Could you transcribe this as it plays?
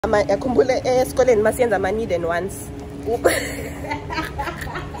Yakhumbule esikoleni masiyenza ama need and wants.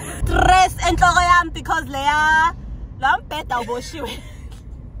 Stress enhloko yami because leya lambheda uboshiwe.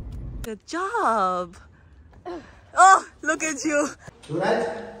 Good job. Oh, look at you. You right?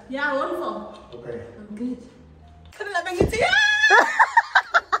 Yeah, wonderful. Okay. I'm good.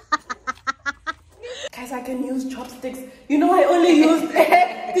 Guys, I can use chopsticks. You know I only used.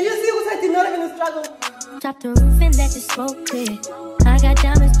 Did you see what I did not even struggle? Drop the roof and let the smoke clear. I got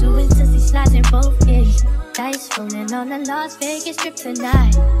diamonds doing sissy slides in both ears. Dice rolling on the Las Vegas strip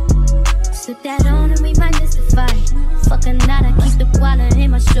tonight. Slip that on and we might miss the fight. Fuck a night, I keep the wallet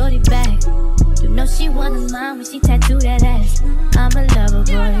in my shorty bag. You know she wanna mine when she tattoo that ass. I'm a lover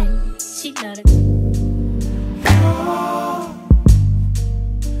boy. She love it.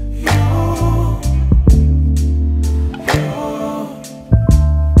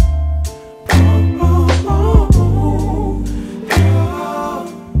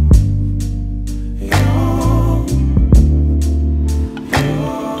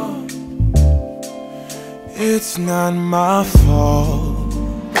 It's not my fault.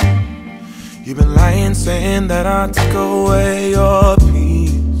 You've been lying, saying that I took away your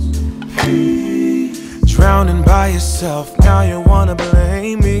peace. Drowning by yourself, now you wanna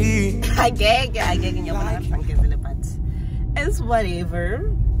blame me. I get in your mind, but it's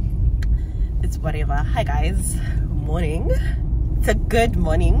whatever. It's whatever. Hi guys, morning. It's a good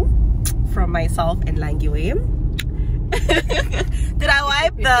morning from myself and Langiwe. Did I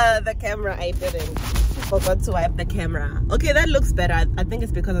wipe the camera? I didn't. Forgot to wipe the camera. Okay, that looks better. I think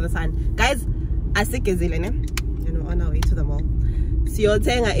it's because of the sun. Guys, I sick is and we're on our way to the mall. So you're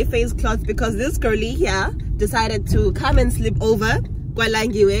saying a face cloth because this girlie here decided to come and sleep over. I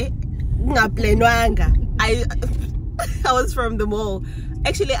was from the mall.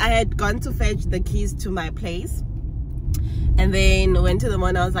 Actually, I had gone to fetch the keys to my place and then went to the mall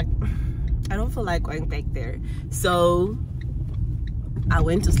and I was like, I don't feel like going back there. So I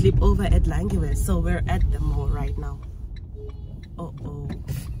went to sleep over at Langiwe, so we're at the mall right now. Uh-oh.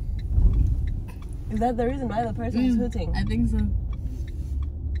 Is that the reason why the person is hooting? I think so.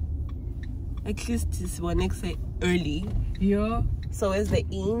 At least this one next say early. Yeah. So where's the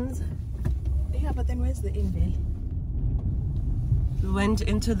ins? Yeah, but then where's the in there? We went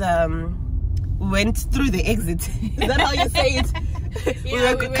into the went through the exit. Is that how you say it?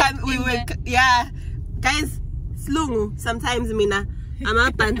 Yeah, yeah. Guys, slungu. Sometimes mina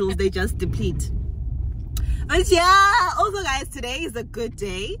my bundles they just deplete. But yeah, also guys, today is a good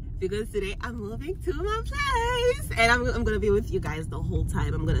day because today I'm moving to my place and I'm gonna be with you guys the whole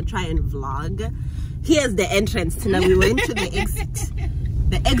time. I'm gonna try and vlog. Here's the entrance. Now we went to the exit.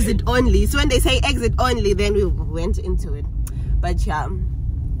 The exit only. So when they say exit only, then we went into it. But yeah.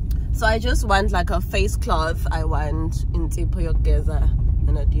 So I just want like a face cloth. I want intipo yogeza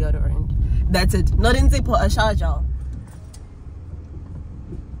and a deodorant. That's it. Not intipo, a shower gel.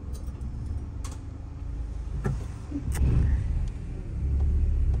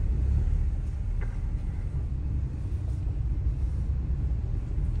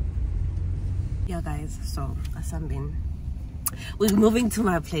 Yeah guys, so Asambin, we're moving to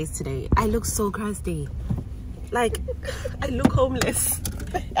my place today. I look so crusty, like I look homeless.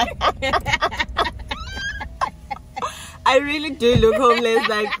 I really do look homeless.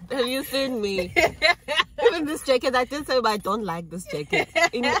 Like, have you seen me? Even this jacket, I did say, but I don't like this jacket.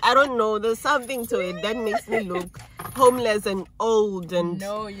 I don't know, there's something to it that makes me look homeless and old. And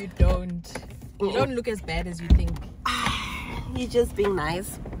no, you don't. You don't look as bad as you think. You're just being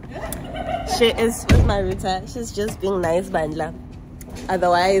nice. She is with my Rita. She's just being nice, Bandla.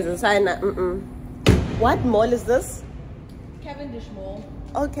 Otherwise, it's fine. What mall is this? Cavendish Mall.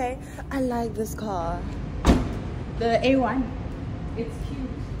 Okay, I like this car. The A1. It's cute.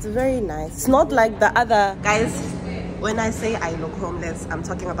 It's very nice. It's not like the other guys. When I say I look homeless, I'm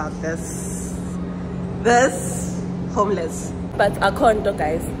talking about this. This homeless. But I can't,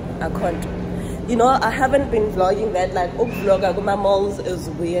 guys. I can't. You know, I haven't been vlogging that. Like, vlogger my malls is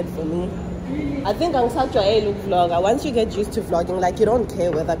weird for me. I think I'm such a look vlogger. Once you get used to vlogging, like you don't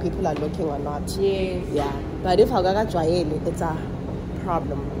care whether people are looking or not. Yes. Yeah. But if I got it's a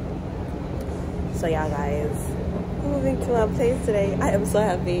problem. So yeah, guys, moving to my place today. I am so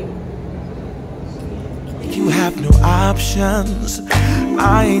happy. You have no options.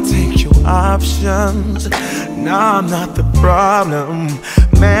 I take your options. Now I'm not the problem.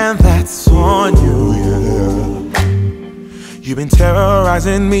 Man, that's on you, yeah. You've been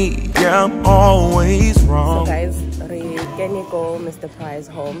terrorizing me. Yeah, I'm always wrong. So guys, can you go Mr. Price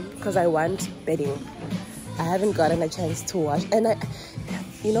home? Because I want bedding. I haven't gotten a chance to wash. And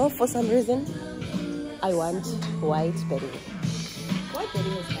you know, for some reason, I want white bedding. What?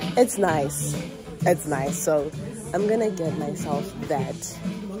 It's nice. It's nice. So I'm gonna get myself that.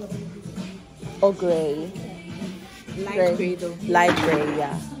 Or gray. Light gray though. Light gray,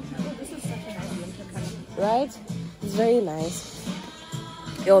 yeah. This is such a nice winter color. Right? It's very nice.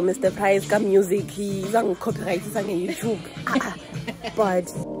 Yo, Mr. Price got music. He's on copyright. He's on YouTube.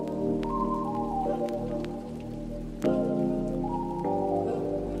 But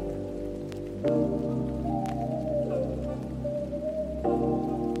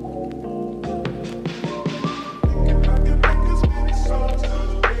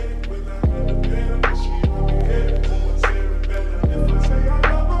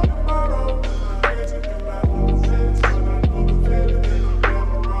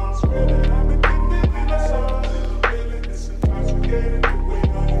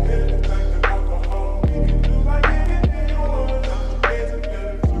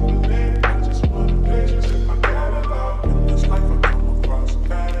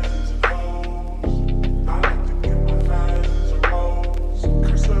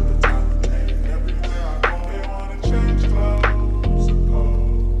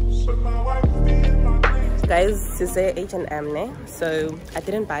guys, to say H&M ne? So I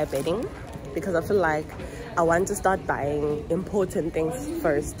didn't buy bedding because I feel like I want to start buying important things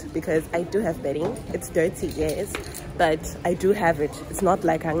first, because I do have bedding. It's dirty, yes, but I do have it. It's not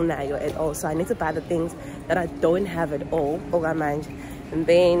like angnayo at all. So I need to buy the things that I don't have at all, and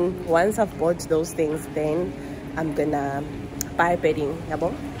then once I've bought those things, then I'm gonna buy bedding,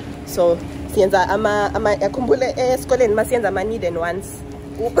 yabo. So sienza ama yakhumbule esikoleni masiyenza ama need and wants.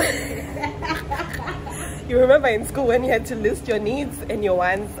 You remember in school when you had to list your needs and your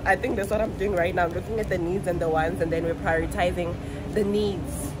wants? I think that's what I'm doing right now. I'm looking at the needs and the wants, and then we're prioritizing the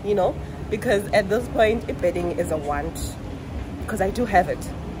needs, you know? Because at this point, bedding is a want. Because I do have it.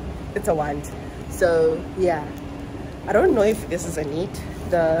 It's a want. So, yeah. I don't know if this is a need.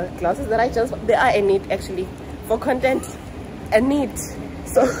 The glasses that I just... They are a need, actually. For content, a need.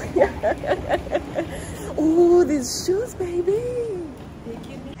 So, yeah. Oh, these shoes, baby.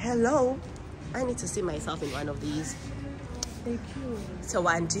 Hello. I need to see myself in one of these. Thank you. It's a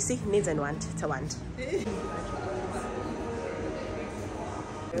want. You see? Needs and want. It's a want.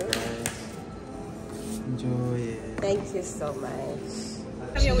 Enjoy it. Thank you so much.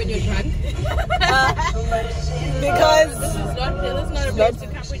 Come here when you're drunk. Because That's not a place to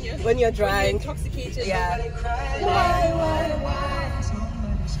come when you're drunk. intoxicated. Yeah.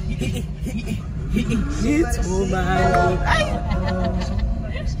 It's woman.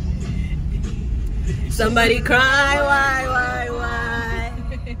 Somebody cry, why?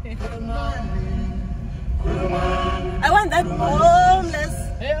 I want that homeless.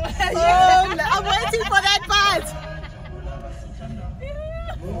 I'm waiting for that part.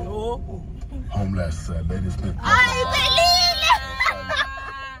 Homeless ladies. I believe.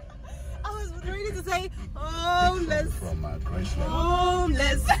 I was ready to say homeless. From Graceland.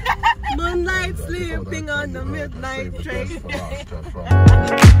 Homeless. Moonlight sleeping on the midnight train.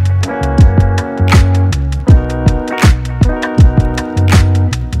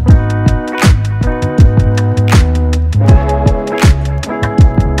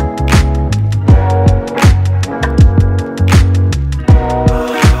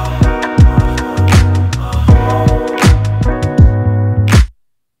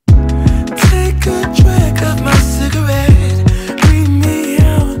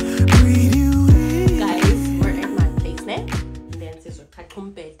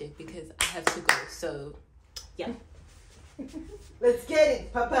 Because I have to go, so yeah. Let's get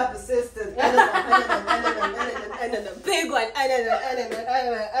it, Papa assistant. Big one.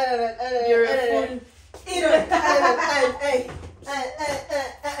 You're a fool.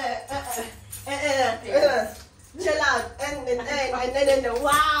 Chill out. And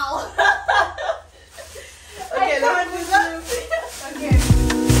wow. Okay, let's move up. Okay.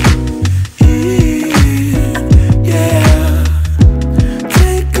 Yeah,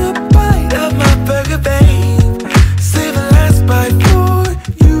 take a bite of my burger, babe. Save the last bite for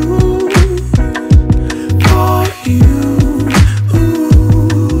you,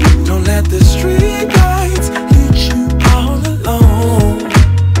 Ooh. Don't let the street lights lead you all alone.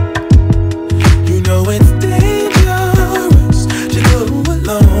 You know it's dangerous to go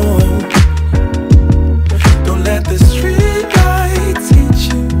alone.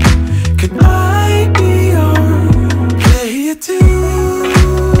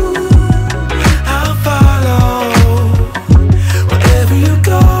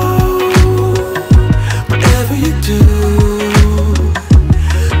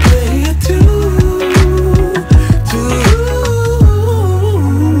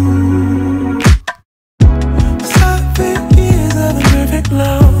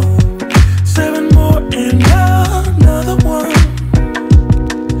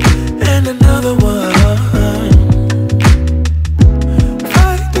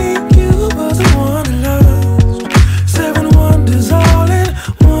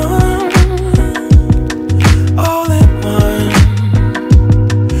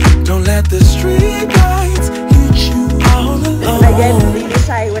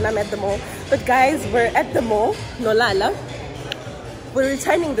 guys, we're at the mall, Nolala. We're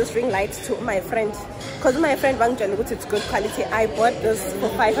returning this ring light to my friend. Because my friend Wang Janugut, it's good quality. I bought this for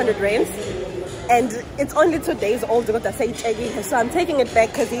 500 rands. And it's only 2 days old. So I'm taking it back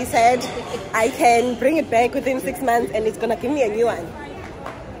because he said I can bring it back within 6 months and it's going to give me a new one.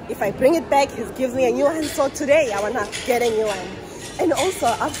 If I bring it back, he gives me a new one. So today I want to get a new one. And also,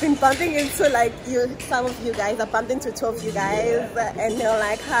 I've been bumping into like some of you guys. I bumped into 2 of you guys, and they're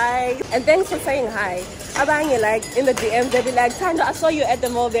like, hi. And thanks for saying hi. Abangi, like in the DMs, they'll be like, Tando, I saw you at the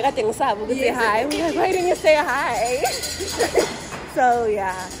mall. They got things up. We could say hi. I'm like, why didn't you say hi? So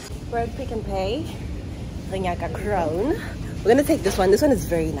yeah, we're at Pick and Pay. Rinyaka Crown. We're gonna take this one. This one is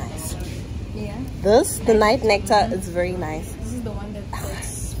very nice. Yeah. This, the Night Nectar, is very nice. This is the one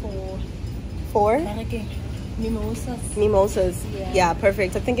that's for mimosas. Mimosas. Yeah,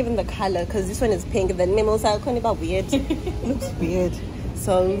 perfect. I think even the color, because this one is pink, the mimosa kind of weird. Looks weird.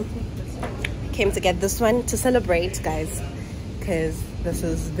 So came to get this one to celebrate, guys, because this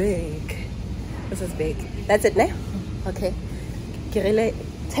is big. This is big. That's it, ne? Okay. Kirele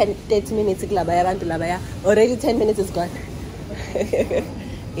 30 minutes already 10 minutes is gone.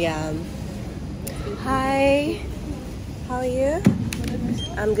 Yeah. Hi. How are you?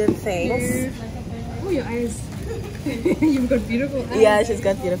 I'm good, thanks. Oh, your eyes. You've got beautiful eyes. Yeah, she's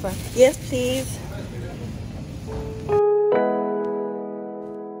got beautiful. Yes, please.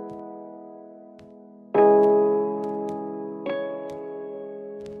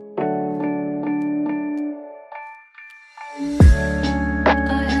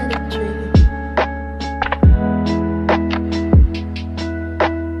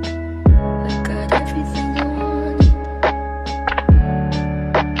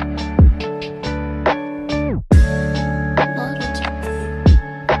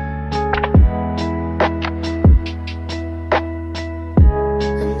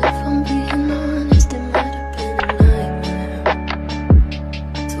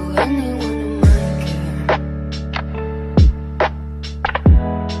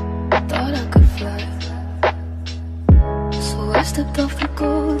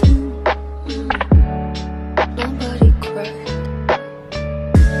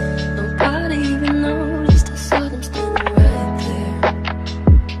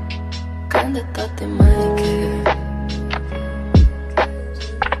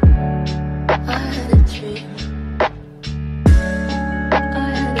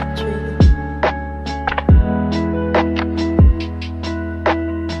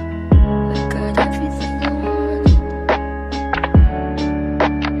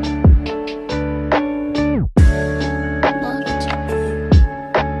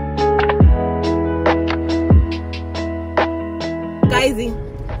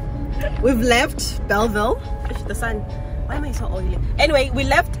 We've left Belleville. The sun. Why am I so oily? Anyway, we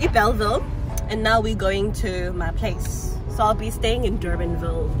left Belleville and now we're going to my place. So I'll be staying in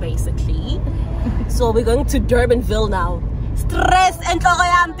Durbanville basically. So we're going to Durbanville now. Stress and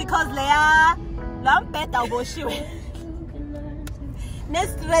because Leia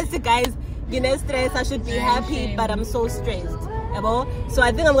stress, guys. You know, stress. I should be happy, but I'm so stressed. So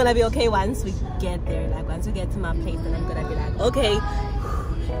I think I'm gonna be okay once we get there. Like once we get to my place, then I'm gonna be like, okay,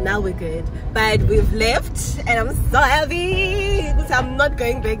 now we're good. But we've left and I'm so happy because I'm not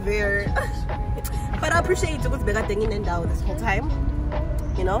going back there. But I appreciate it because bigger thing in and out this whole time,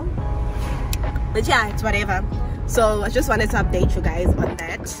 you know. But yeah, it's whatever. So I just wanted to update you guys on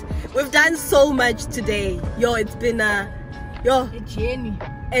that. We've done so much today. Yo, it's been a journey.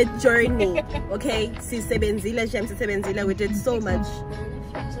 A journey. Okay, we did so much.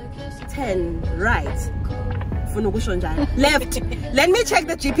 10 right. Left. Let me check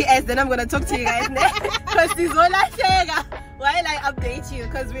the GPS, then I'm gonna talk to you guys next. Because this all I say while I update you,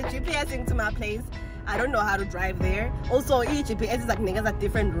 because we're GPSing to my place. I don't know how to drive there. Also, each GPS is like niggas at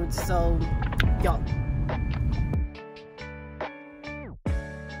different routes, so yo.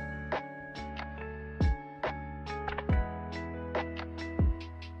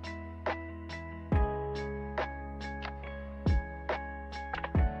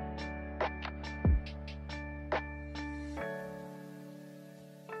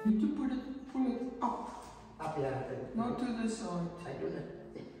 You need to pull it up. Up, yeah. Not to the side. I do that.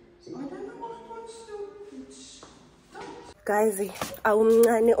 I don't know what it wants to do. It's guys,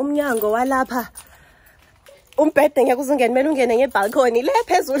 awumncane umnyango walapha. Umbhede ngeke uzungene, ungene ngebalcony le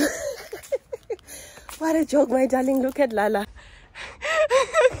phezulu. What a joke, my darling. Look at Lala.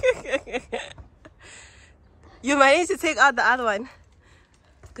 You managed to take out the other one.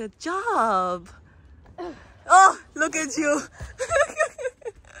 Good job. Oh, look at you.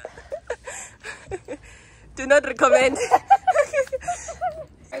 Do not recommend.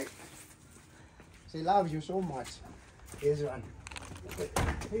 She loves you so much. Here's one.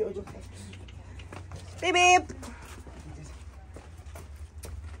 Beep beep.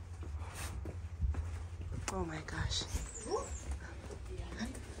 Oh my gosh.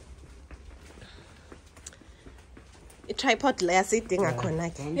 A tripod layer sitting a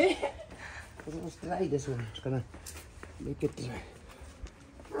corner. Let's try this one. It's gonna make it.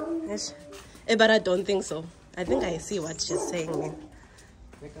 Yes. But I don't think so. I think I see what she's saying, man.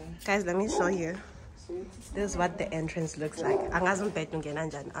 Guys, let me show you. This is what the entrance looks like. Up.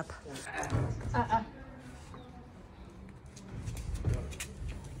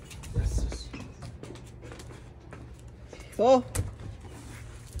 Oh.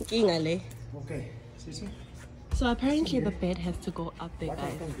 Okay. So apparently the bed has to go up there,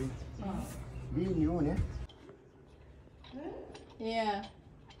 guys. Yeah.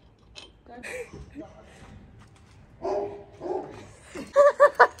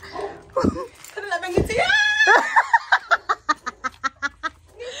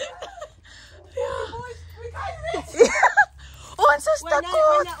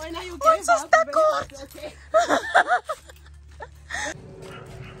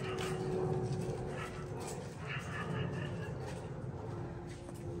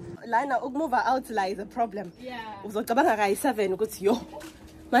 Lana, move out is a problem. Yeah. Uzocabanga ka 7 ukuthi yo.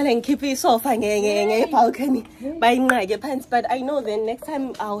 Manje ngikhipha isofa balcony. Bayinqake pants, but I know then next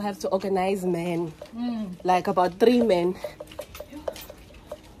time I'll have to organize men. Like about 3 men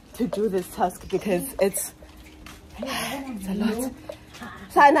to do this task because it's a lot.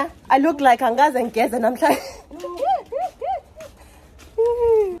 Sana, I look like Angaza and Gez and I'm like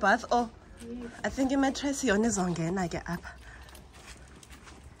bath. Oh, I think my mattress is on again. I get up.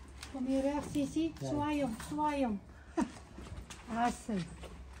 Kom hier weg, Sissy. Zwaai hem, zwaai hem. Hassen.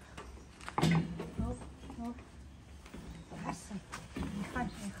 Op, op. Hassen. Hij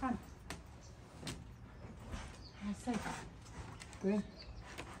gaat. Hassen.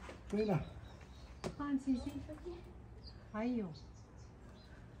 Brenda. Gaan, Sissy. Hi, joh.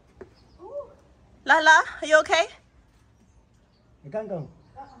 Lala, are you okay? I can't go.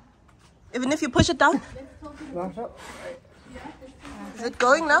 Even if you push it down? Is it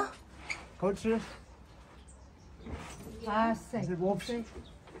going now? Coach. Hassen. Is it wolves?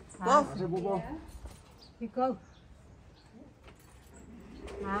 Hassen. You go.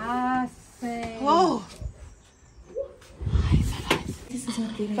 Hassen. Whoa.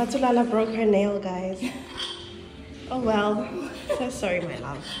 Fatulala broke her nail, guys. Oh well. So sorry, my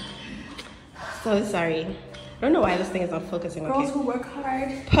love. So sorry. I don't know why this thing is not focusing. Girls who work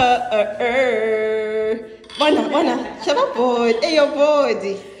hard. Wana, shut up, board. Hey, your board.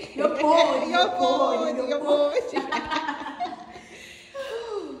 Your board. Your board.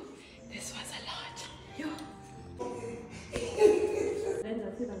 This was a lot.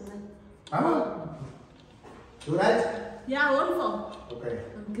 You right? Yeah, wonderful. Okay.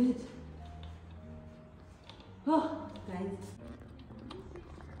 I'm good. Oh, guys.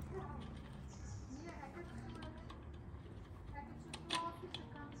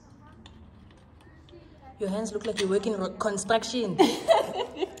 Your hands look like you're working construction.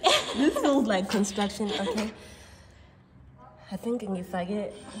 This feels like construction, okay? I think if I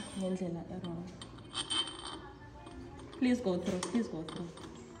get... Please go through, please go through.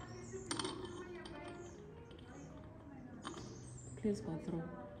 Please go through.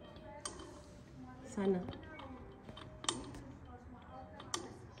 Sana.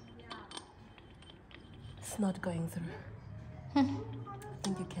 It's not going through. I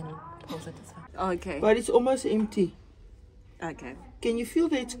think you can pause it as well. Okay. But it's almost empty. Okay. Can you feel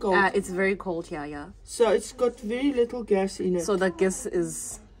that it's cold? It's very cold here, yeah. So it's got very little gas in it. So the gas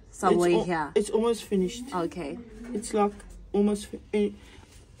is somewhere here. It's almost finished. Okay. It's like almost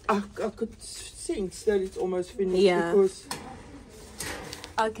I could sense that it's almost finished. Yeah. Because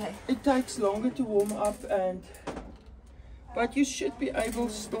Okay. it takes longer to warm up but you should be able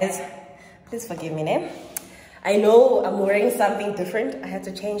still. Please forgive me, né? I know I'm wearing something different. I had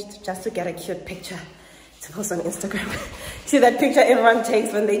to change just to get a cute picture to post on Instagram. See that picture everyone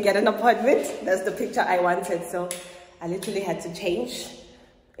takes when they get an apartment? That's the picture I wanted. So I literally had to change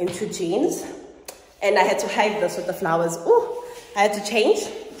into jeans. And I had to hide this with the flowers. Ooh, I had to change.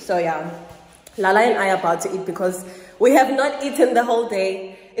 So yeah, Lala and I are about to eat because we have not eaten the whole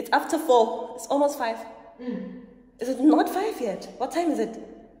day. It's after 4. It's almost 5. Is it not 5 yet? What time is it?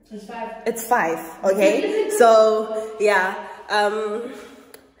 It's 5. It's 5, okay? So, yeah.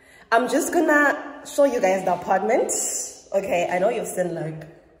 I'm just gonna show you guys the apartment. Okay, I know you've seen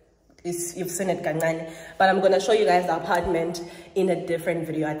you've seen it, kancane, but I'm gonna show you guys the apartment in a different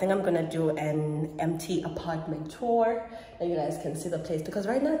video. I think I'm gonna do an empty apartment tour, and you guys can see the place because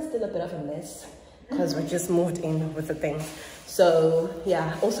right now it's still a bit of a mess. because we just moved in with the things. So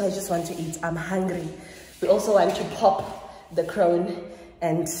yeah, also I just want to eat. I'm hungry. We also want to pop the crown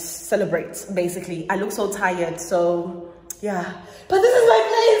and celebrate. Basically, I look so tired, so yeah. But this is my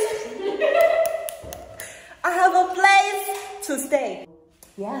place. I have a place to stay.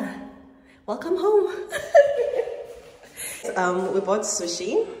 Yeah, welcome home. We bought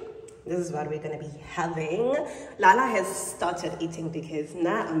sushi. This is what we're gonna be having. Lala has started eating because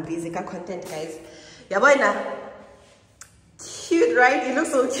now I'm busy with content, guys. Yeah, boy, now cute, right? You look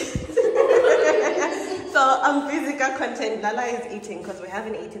so cute. So I'm busy with content. Lala is eating because we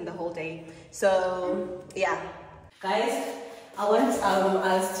haven't eaten the whole day. So yeah, guys, I want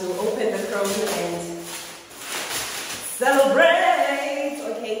us to open the crown and celebrate.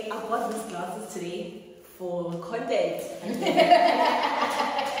 Okay, I bought these glasses today for content.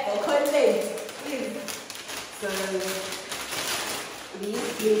 For content, please. So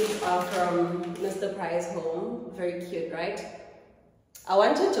these are from Mr. Price Home. Very cute, right? I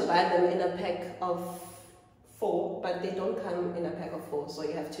wanted to buy them in a pack of 4, but they don't come in a pack of 4, so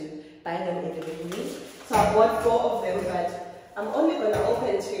you have to buy them individually. So I bought 4 of them, but I'm only going to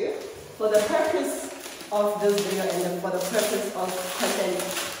open 2 for the purpose of this video and for the purpose of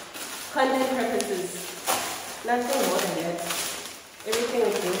content purposes. Nothing more than that. Everything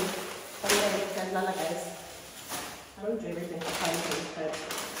we do, Lala, guys. I don't do everything for content, but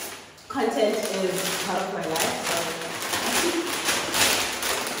content is part of my life. So.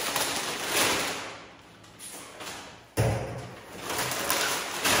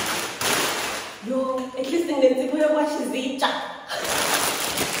 Yo, at least in the people watch the Zita.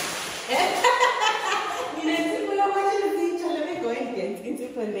 Let me go and get into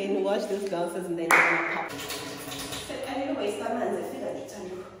and then wash those glasses and then I'm gonna pop. I don't waste my hands. I feel like it's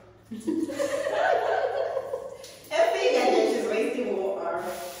I figure that she's wasting water.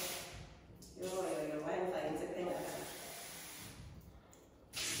 Yo, why am I finding like that?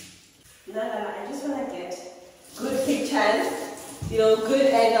 No, I just want to get good pictures, good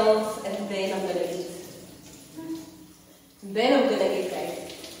angles, and then I'm gonna eat. Guys.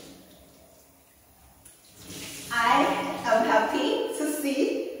 I am happy to see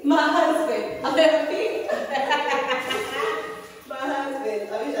my husband. I'm happy. My husband.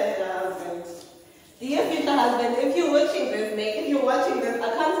 I wish I had a husband. Dear future husband, if you're watching this, mate, if you're watching this, I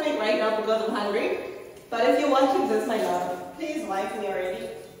can't speak right now because I'm hungry. But if you're watching this, my love, please wife me already.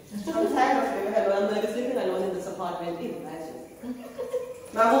 I'm tired of living alone. I'm going to be sleeping alone in this apartment. Please imagine.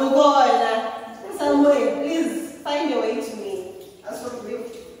 My whole boy, some way, please find your way to me. That's what we do.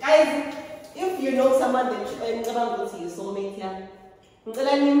 Guys, if you know someone that you're going to see, soulmate, yeah,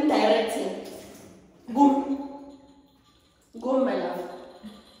 directing. Boom. Go, my love.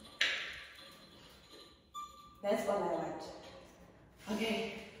 That's all I want.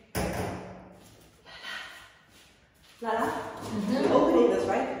 Okay. Lala, we're opening this,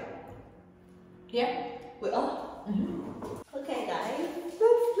 right? Yeah. We are? Okay, guys.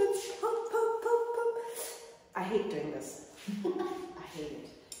 Let's pop. I hate doing this. I hate it.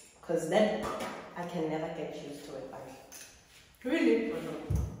 Because then I can never get used to it. Really?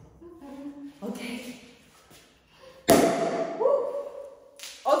 Okay.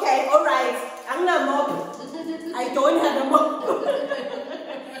 Okay, alright. I'm not mop. I don't have a mop.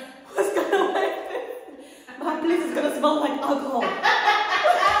 What's gonna happen? My place is gonna smell like alcohol.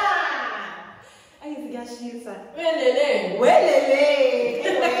 I need to get shoes. Welele.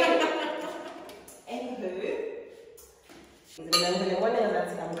 Anywho.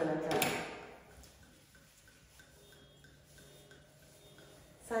 I'm gonna try.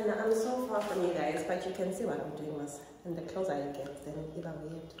 Sana, I'm so far from you guys, but you can see what I'm doing. And the closer I get, then even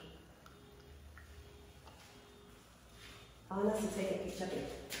weird. I want us to take a picture.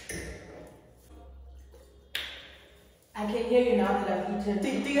 I can hear you now that I've eaten.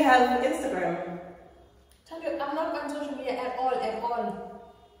 Do you have Instagram? Tell you, I'm not on social media at all.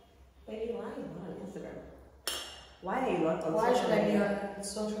 Baby, why are you not on Instagram? Why are you not on Why social should I be media? on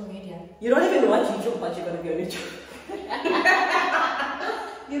social media? You don't even watch YouTube, but you're gonna be on YouTube.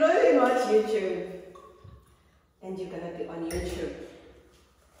 You don't even watch YouTube. And you're gonna be on YouTube.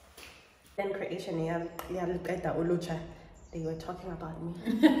 Then creation, yeah, look at that Ulucha. They were talking about me.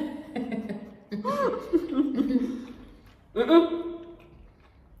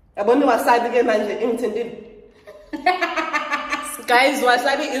 Abonde wasabi ke manje intended. Guys,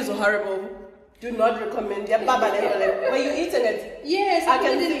 wasabi is horrible. Do not recommend. Yeah, baba were you eating it? Yes, I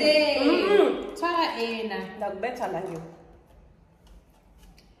can see. Like better than you.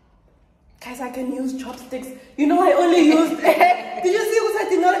 Guys, I can use chopsticks. You know, I only used. Did you see what I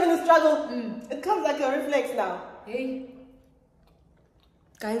did not even struggle? It comes like a reflex now. Hey.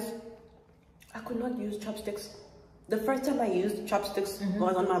 Guys, I could not use chopsticks. The first time I used chopsticks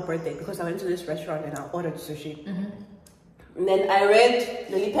was on my birthday because I went to this restaurant and I ordered sushi. And then I read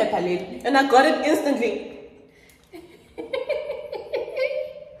Lily Pepper Lid and I got it instantly.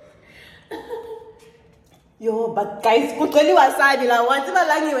 Yo, but guys, kuqeli wasabi la wathi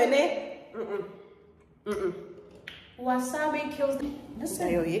balangi wene. Wasabi kills the...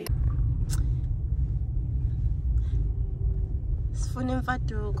 Listen. Sifuna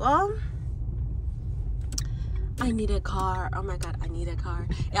imfaduko. I need a car. Oh my god, I need a car.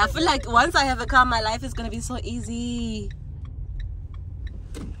 Yeah, I feel like once I have a car, my life is gonna be so easy.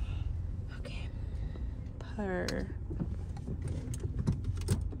 Okay. Purr.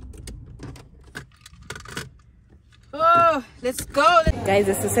 Oh, let's go. Guys,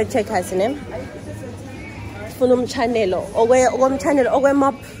 this is a check house name. Funum channel. Owe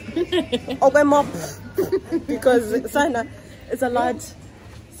mop. Because Sana, it's a lot.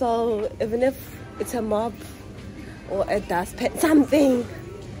 So even if it's a mop or a dustpan, something,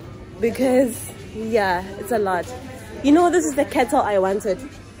 because yeah, it's a lot. You know, this is the kettle I wanted,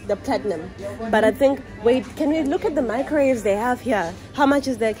 the platinum, but I think, wait, can we look at the microwaves they have here? How much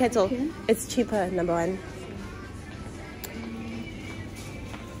is the kettle? It's cheaper, number one.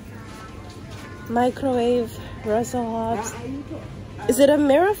 Microwave, Russell Hobbs. Is it a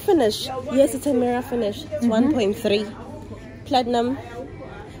mirror finish? Yes, it's a mirror finish. It's 1.3 platinum,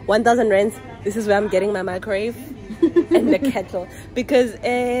 1,000 rands. This is where I'm getting my microwave and the kettle, because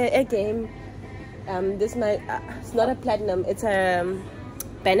again, this it's not a platinum, it's a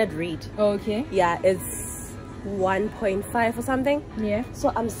Bennett Reed. Oh, okay. Yeah, it's 1.5 or something. Yeah.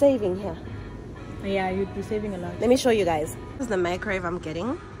 So I'm saving here. Yeah, you'd be saving a lot. Let me show you guys. This is the microwave I'm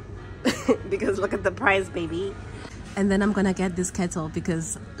getting because look at the price, baby. And then I'm gonna get this kettle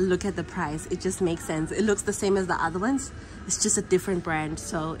because look at the price. It just makes sense. It looks the same as the other ones. It's just a different brand,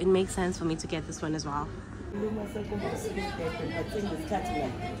 so it makes sense for me to get this one as well.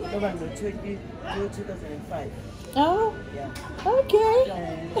 Oh, Yeah.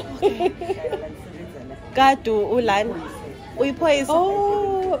 okay. Kadu ulan. Uyiphoyisa.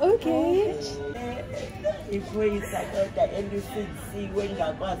 Oh, okay.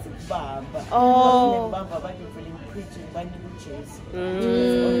 Oh.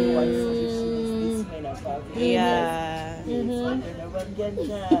 Yeah.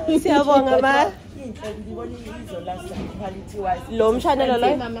 Siyabonga ma. Lo mshana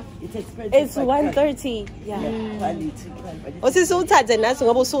lo. It's 130. Yeah. Usisuthathe nathi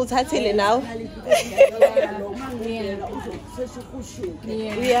ngoba usuthathile nawe.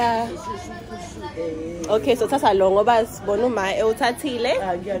 Yeah. Okay, so thatha lo ngoba sibona uma ewuthathile.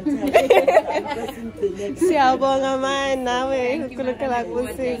 Siyabonga ma nawe ukulukela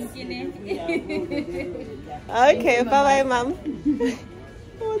kusi. Okay, bye bye mom.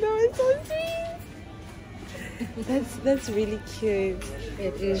 Oh, that was so sweet. That's really cute.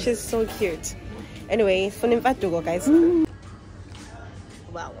 It is. She's so cute. Anyway, fun go guys.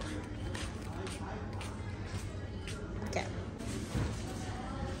 Wow. Okay.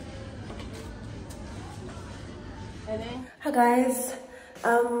 Hi guys.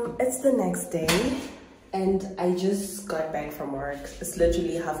 It's the next day and I just got back from work. It's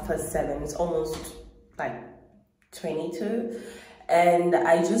literally 7:30. It's almost like 22 and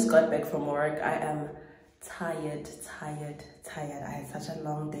I just got back from work. I am tired. I had such a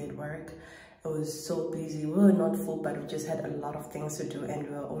long day at work. It was so busy. We were not full, but we just had a lot of things to do and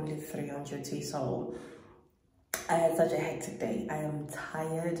we were only 3 on duty, so I had such a hectic day. I am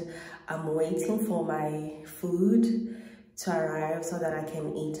tired. I'm waiting for my food to arrive so that I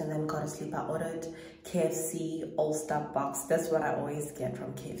can eat and then go to sleep. I ordered KFC All-Star box. That's what I always get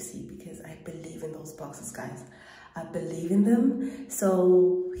from KFC because I believe in those boxes, guys. I believe in them.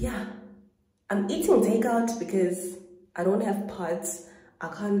 So yeah, I'm eating takeout because I don't have pots. I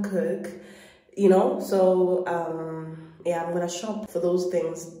can't cook, you know. So yeah, I'm gonna shop for those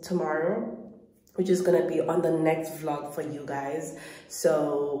things tomorrow, which is gonna be on the next vlog for you guys.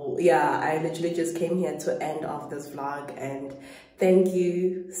 So yeah, I literally just came here to end off this vlog and thank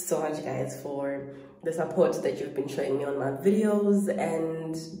you so much guys for the support that you've been showing me on my videos,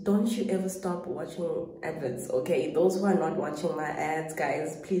 and don't you ever stop watching adverts, okay? Those who are not watching my ads,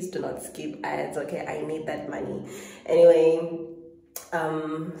 guys, please do not skip ads, okay? I need that money. Anyway,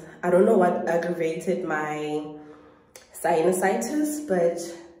 I don't know what aggravated my sinusitis, but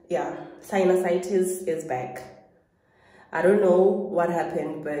yeah, sinusitis is back. I don't know what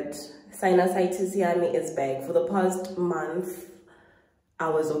happened, but sinusitis yami is back. For the past month I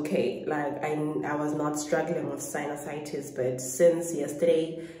was okay. Like I was not struggling with sinusitis, but since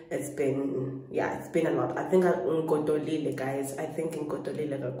yesterday it's been a lot. I think I'm Ngotolile, guys. I think in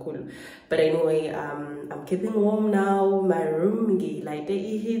Ngotolile cool. But anyway, I'm keeping warm now. My room like the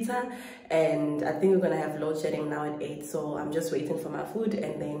heater, and I think we're gonna have load shedding now at 8. So I'm just waiting for my food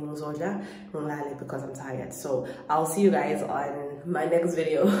and then because I'm tired. So I'll see you guys on my next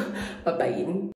video. Bye bye.